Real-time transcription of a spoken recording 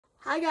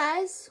Hi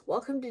guys,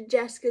 welcome to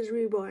Jessica's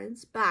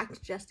Reborns, back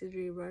to Jessica's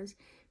Reborns.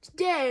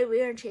 Today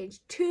we're going to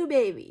change two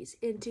babies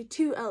into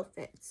two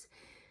outfits.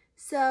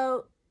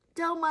 So,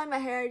 don't mind my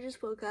hair, I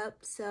just woke up,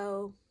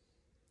 so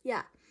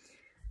yeah.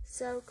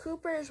 So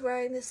Cooper is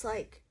wearing this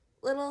like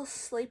little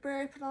sleeper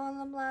I put on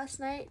him last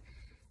night,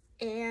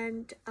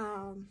 and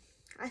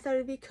I thought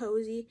it'd be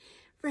cozy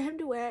for him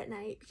to wear at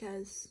night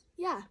because,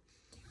 yeah,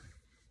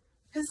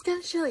 it's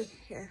kind of chilly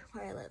here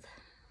where I live.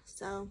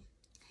 So,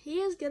 he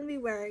is going to be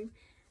wearing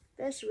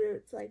this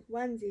Roots like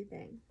onesie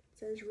thing. It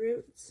says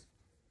Roots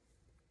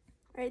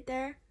right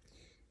there.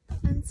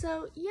 And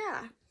so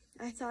yeah,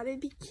 I thought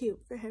it'd be cute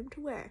for him to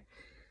wear.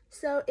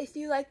 So if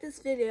you like this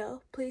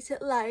video, please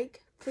hit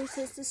like, please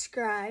hit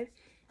subscribe,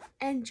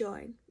 and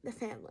join the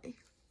family.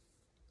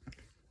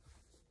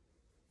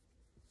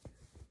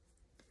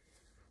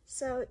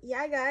 So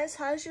yeah guys,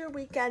 how's your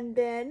weekend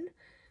been?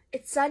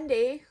 It's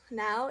Sunday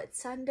now.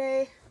 It's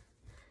Sunday,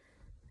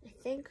 I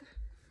think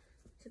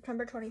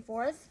September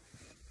 24th.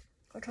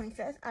 Or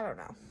 25th, I don't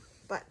know,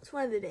 but it's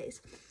one of the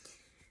days.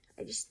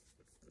 I just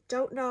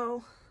don't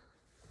know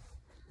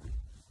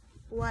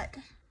what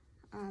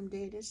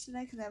day it is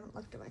today because I haven't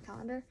looked at my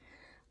calendar.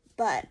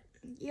 But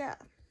yeah,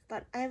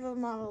 but I have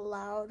him on a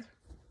loud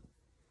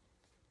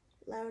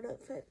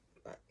outfit,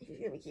 but he's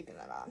gonna be keeping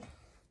that on.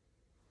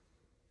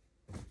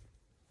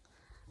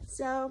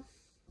 So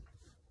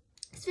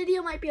this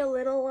video might be a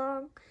little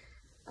long.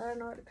 I don't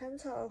know, it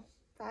depends how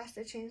fast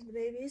I change the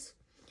babies.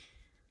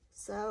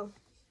 So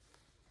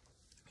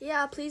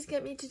yeah, please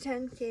get me to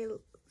 10K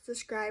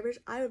subscribers.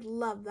 I would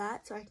love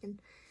that so I can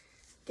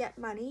get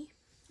money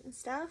and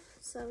stuff.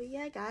 So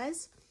yeah,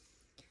 guys.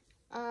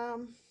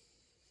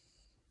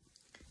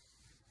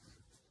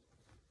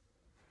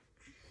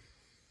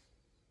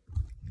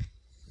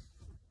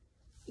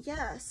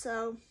 Yeah,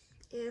 so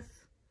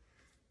if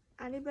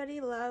anybody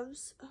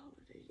loves, oh,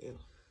 what did I do?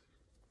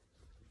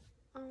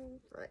 Oh,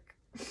 frick.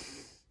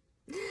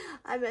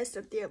 I messed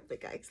up the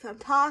outfit, guys, because I'm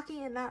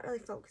talking and not really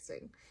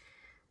focusing.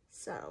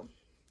 So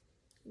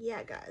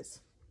yeah,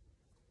 guys.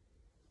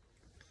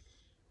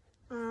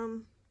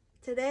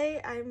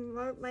 Today I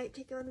might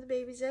take one of the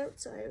babies out,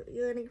 so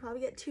you're gonna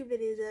probably get two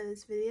videos out of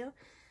this video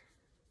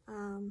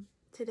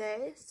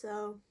today.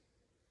 So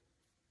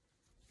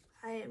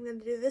I am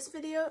gonna do this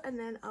video and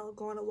then I'll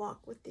go on a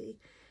walk with the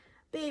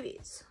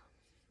babies.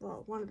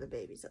 Well, one of the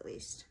babies at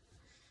least.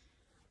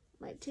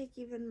 Might take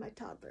even my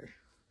toddler.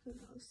 Who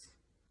knows?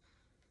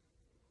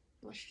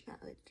 Well, she's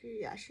not like,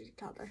 yeah, she's a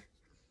toddler.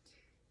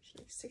 She's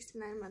like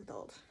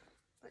 69-month-old.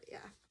 But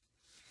yeah.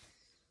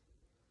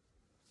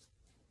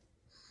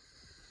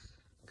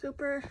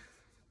 Cooper,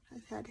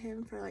 I've had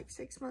him for like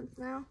 6 months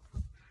now.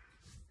 Or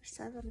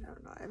 7, I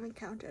don't know, I haven't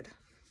counted.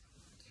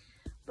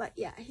 But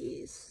yeah,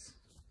 he's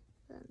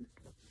been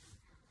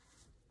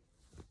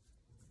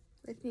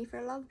with me for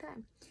a long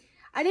time.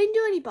 I didn't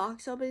do any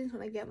box openings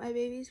when I get my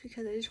babies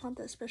because I just want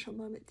that special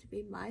moment to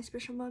be my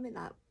special moment,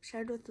 not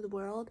shared with the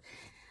world.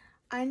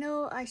 I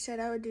know I said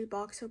I would do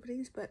box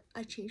openings, but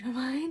I changed my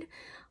mind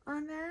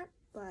on that.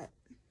 But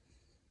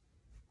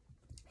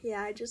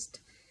yeah,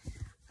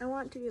 I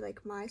want to be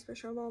like my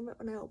special moment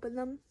when I open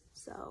them.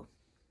 So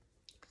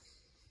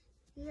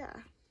yeah,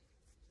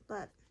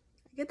 but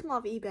I get them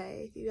off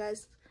eBay. If you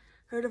guys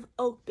heard of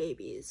Oak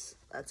Babies,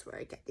 that's where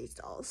I get these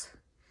dolls,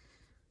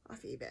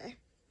 off eBay.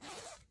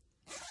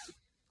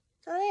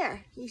 So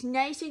there, he's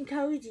nice and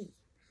cozy.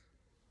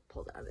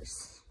 Pull down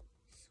this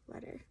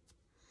sweater.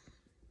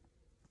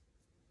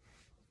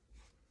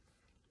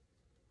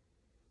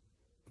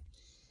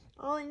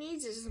 All he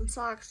needs is some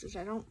socks, which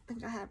I don't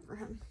think I have for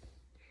him.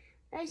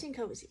 Nice and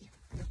cozy.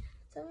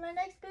 So my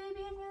next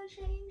baby I'm gonna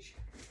change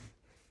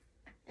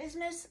is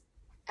Miss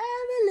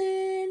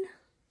Evelyn.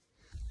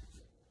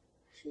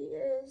 She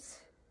is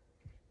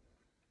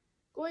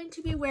going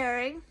to be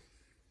wearing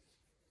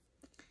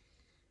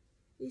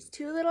these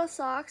two little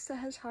socks that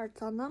has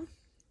hearts on them.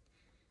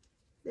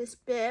 This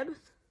bib,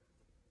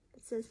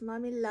 it says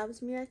Mommy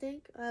loves me, I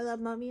think. I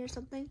love Mommy or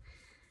something.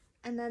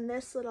 And then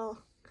this little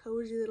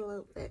cozy little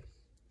outfit.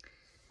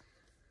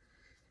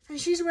 And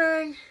she's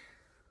wearing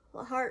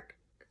a heart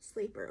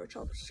sleeper, which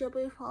she'll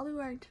be probably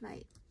wearing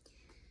tonight.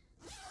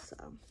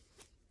 So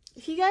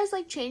if you guys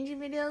like changing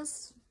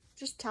videos,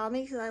 just tell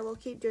me because I will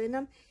keep doing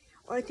them.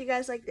 Or if you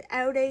guys like the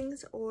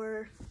outings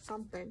or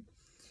something.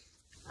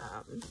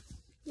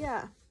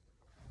 Yeah.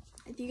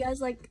 If you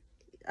guys like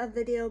a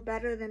video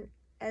better than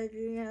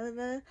editing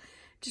another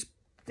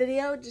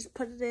video, just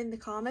put it in the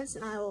comments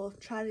and I will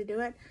try to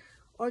do it.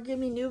 Or give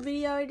me new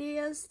video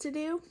ideas to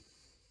do.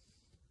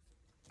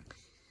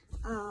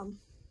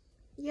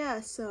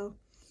 Yeah, so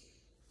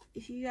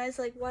if you guys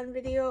like one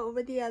video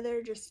over the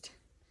other, just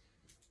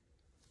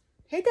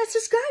hit that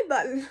subscribe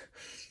button.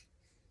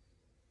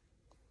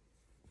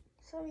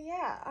 So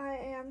yeah, I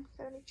am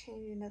gonna be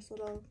changing this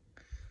little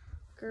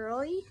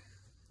girly.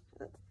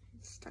 Oh,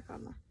 it's stuck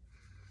on the.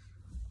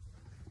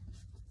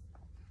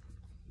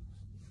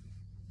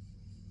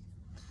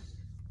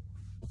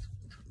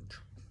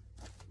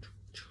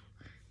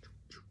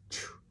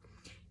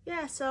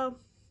 Yeah, so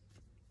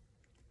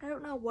I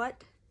don't know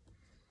what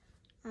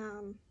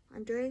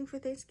I'm doing for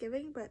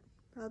Thanksgiving, but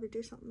probably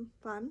do something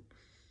fun.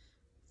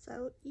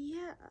 So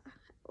yeah,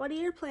 what are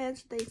your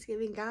plans for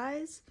Thanksgiving,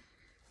 guys?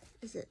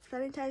 Is it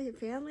spending time with your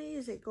family?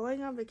 Is it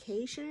going on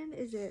vacation?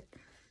 Is it,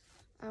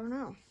 I don't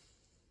know.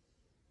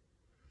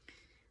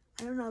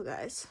 I don't know,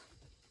 guys.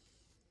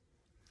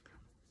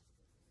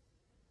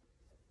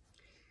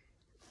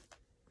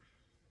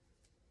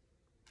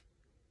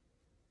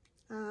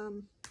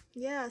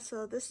 Yeah,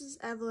 so this is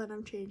Evelyn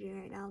I'm changing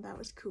right now. That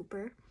was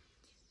Cooper.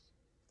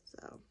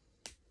 So,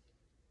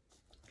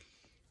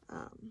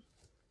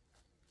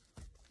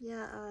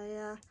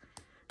 yeah,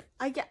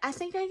 I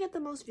think I get the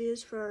most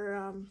views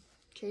for,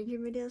 changing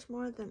videos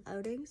more than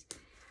outings.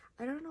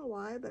 I don't know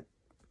why, but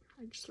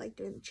I just like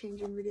doing the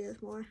changing videos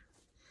more.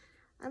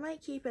 I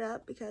might keep it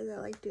up because I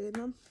like doing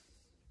them.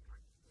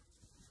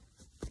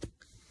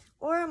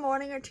 Or a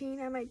morning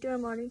routine. I might do a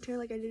morning routine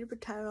like I did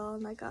with Tyler,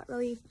 and I got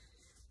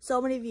so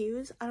many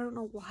views. I don't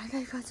know why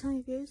I got so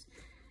many views.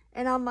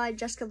 And on my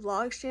Jessica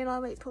Vlogs channel I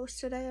might post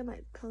today. I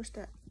might post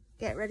a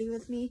get ready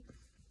with me.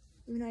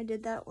 Even I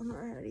did that one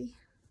already.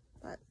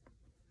 But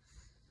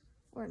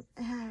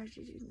I have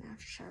to do an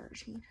after shower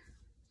routine.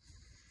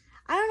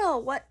 I don't know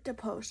what to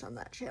post on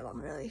that channel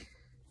really.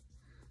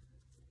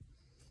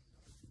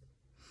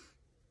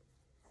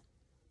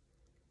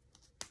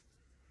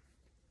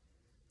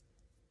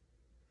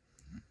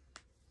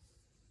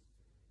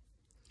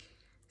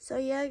 So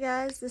yeah,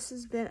 guys, this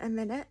has been a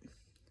minute,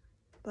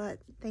 but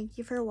thank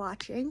you for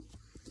watching,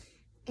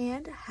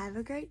 and have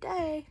a great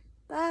day.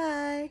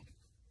 Bye.